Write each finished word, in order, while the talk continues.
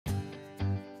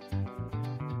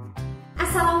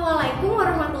Assalamualaikum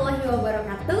warahmatullahi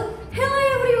wabarakatuh. Hello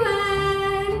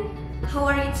everyone. How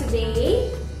are you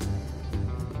today?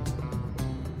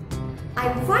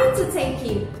 I'm fine too, thank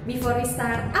you. Before we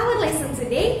start our lesson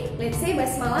today, let's say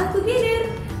basmalah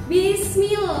together.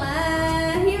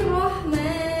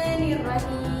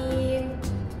 Bismillahirrahmanirrahim.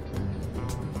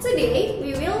 Today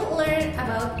we will learn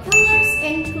about colors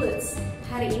and clothes.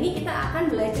 Hari ini kita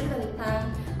akan belajar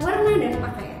tentang warna dan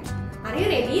pakaian. Are you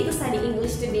ready to study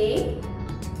English today?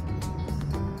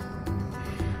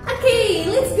 Okay,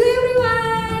 let's go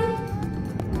everyone!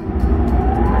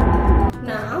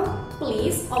 Now,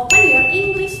 please open your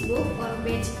English book on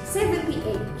page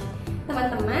 78.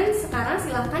 Teman-teman, sekarang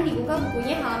silahkan dibuka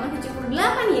bukunya halaman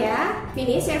 78 ya.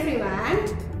 Finish everyone.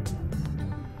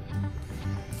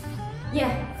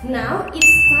 Yeah, now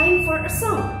it's time for a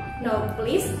song. Now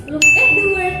please look at the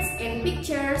words and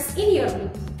pictures in your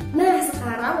book. Nah,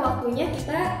 sekarang waktunya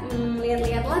kita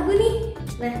lihat-lihat lagu nih.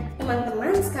 Nah,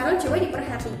 teman-teman sekarang coba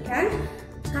diperhatikan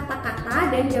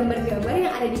kata-kata dan gambar-gambar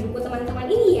yang ada di buku teman-teman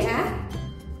ini ya.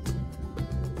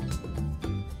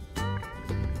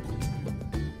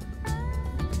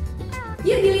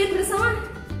 Yuk dilihat bersama.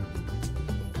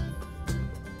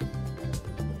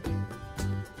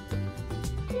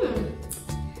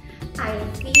 I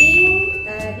think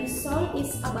this song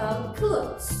is about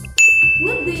clothes.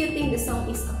 What do you think the song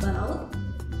is about?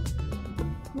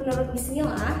 Menurut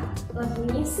Bismillah,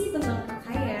 lagunya sih tentang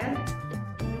pakaian.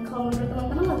 Kalau menurut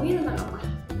teman-teman lagunya tentang apa?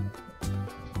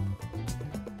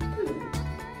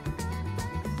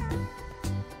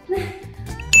 Nah,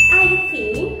 I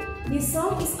think this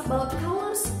song is about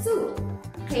colors too.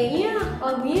 Kayaknya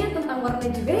lagunya tentang warna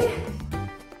juga ya.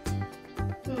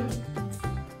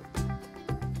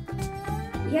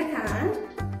 Iya kan?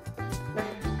 Nah,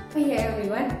 oh iya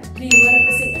everyone, do you want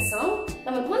to sing a song?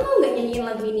 Teman-teman mau nggak nyanyiin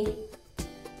lagu ini?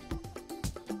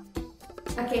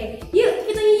 Oke, yuk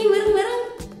kita nyanyi bareng-bareng.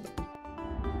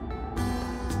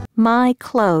 My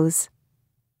clothes.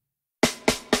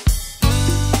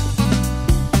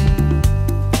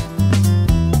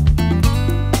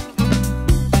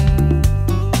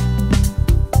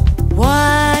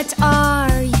 What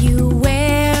are you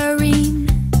wearing?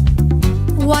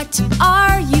 What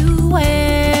are you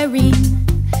wearing?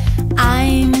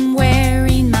 I'm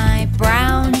wearing my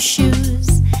brown shoes,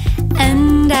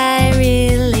 and I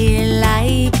really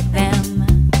like them.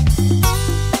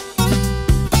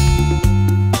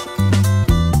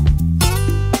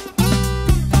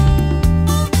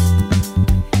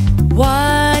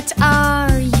 What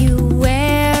are you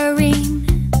wearing?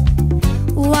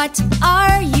 What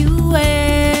are you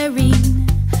wearing?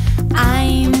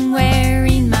 I'm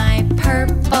wearing my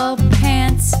purple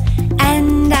pants,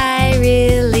 and I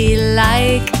really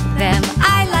like them.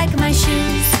 I like my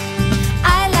shoes,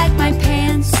 I like my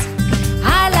pants,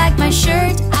 I like my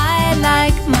shirt, I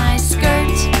like my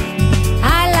skirt.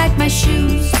 I like my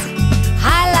shoes,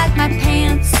 I like my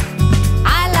pants,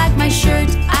 I like my shirt,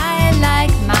 I like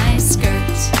my skirt.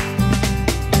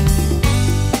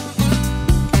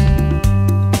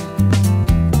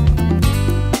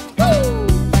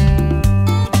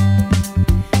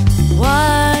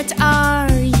 What are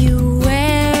you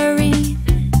wearing?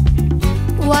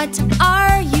 What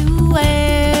are you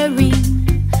wearing?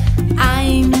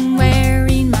 I'm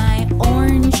wearing my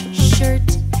orange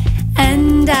shirt,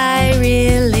 and I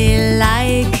really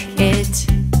like it.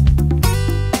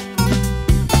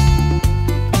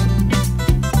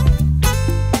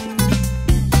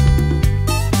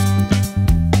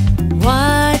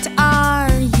 What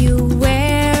are you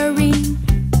wearing?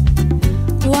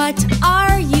 What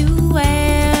are you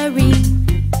wearing?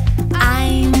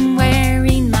 I'm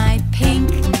wearing my pink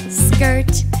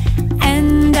skirt,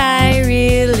 and I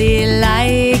really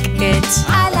like it.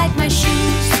 I like my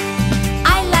shoes,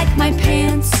 I like my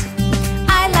pants,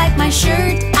 I like my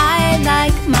shirt, I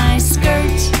like my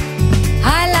skirt.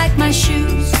 I like my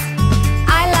shoes,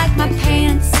 I like my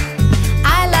pants,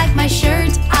 I like my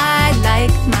shirt, I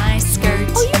like my skirt.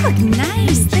 Oh, you look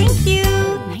nice, thank you.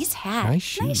 Nice hat, Nice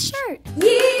shoes. nice shirt.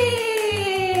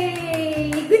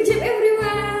 Yeay! Good job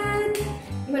everyone!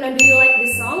 Gimana, do you like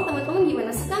this song? Teman-teman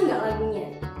gimana, suka nggak lagunya?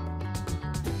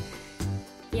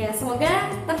 Ya,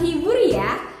 semoga terhibur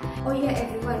ya. Oh iya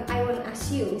everyone, I want to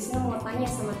ask you. Misalnya mau tanya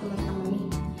sama teman-teman nih.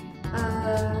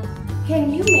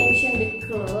 Can you mention the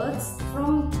clothes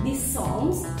from these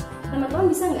songs? Teman-teman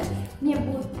bisa nggak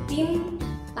nyebutin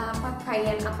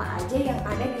pakaian apa aja yang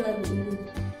ada di lagu ini?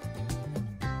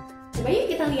 Coba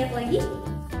yuk kita lihat lagi.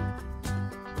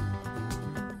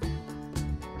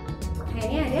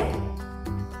 Pakaiannya ada?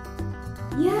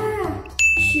 Ya,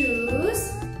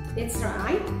 shoes. That's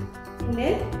right. And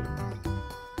then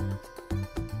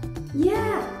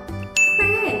Yeah,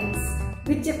 pants.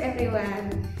 Good job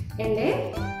everyone. And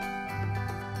then,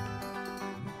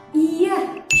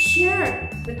 iya,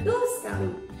 shirt. Betul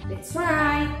sekali. That's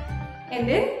right. And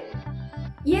then,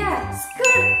 yeah,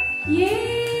 skirt.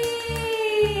 Yay!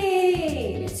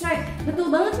 That's right. Betul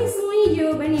banget nih semuanya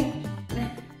jawabannya. Nah,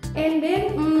 and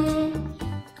then,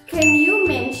 can you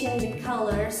mention the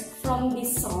colors from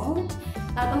this song?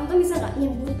 Teman-teman bisa nggak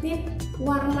nyebutin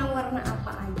warna-warna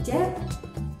apa aja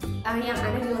yang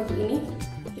ada di lagu ini?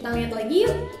 Kita lihat lagi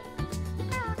yuk.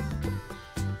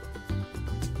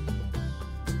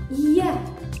 Iya,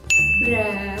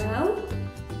 brown,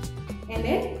 and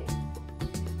then,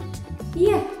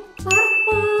 iya,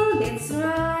 purple, that's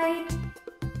right,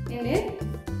 and then,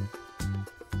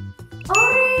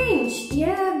 orange,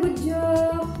 yeah, good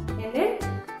job, and then,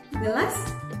 the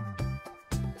last,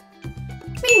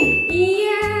 pink,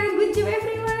 iya, good job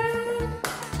everyone.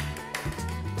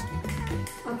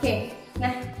 Oke,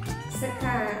 nah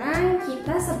sekarang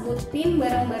kita sebutin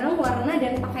barang-barang warna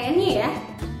dan pakaiannya ya.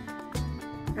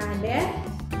 Ada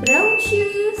brown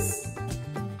shoes,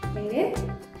 and then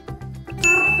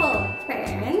purple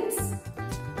pants,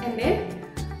 and then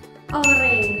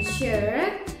orange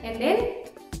shirt, and then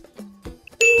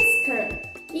pink skirt.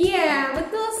 Iya,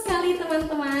 betul sekali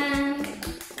teman-teman.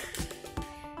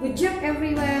 Good job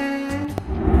everyone.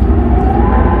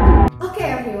 Oke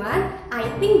everyone, I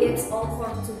think that's all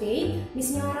for today.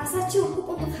 Bismillah rasa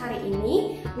cukup untuk hari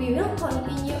ini. We will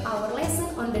continue our lesson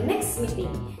on the next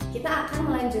meeting. Kita akan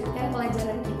melanjutkan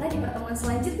pelajaran kita di pertemuan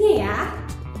selanjutnya ya.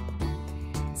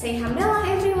 Say hamdalah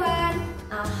everyone.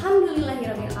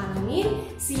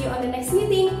 Alhamdulillahirrahmanirrahim. See you on the next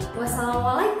meeting.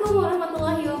 Wassalamualaikum warahmatullahi wabarakatuh.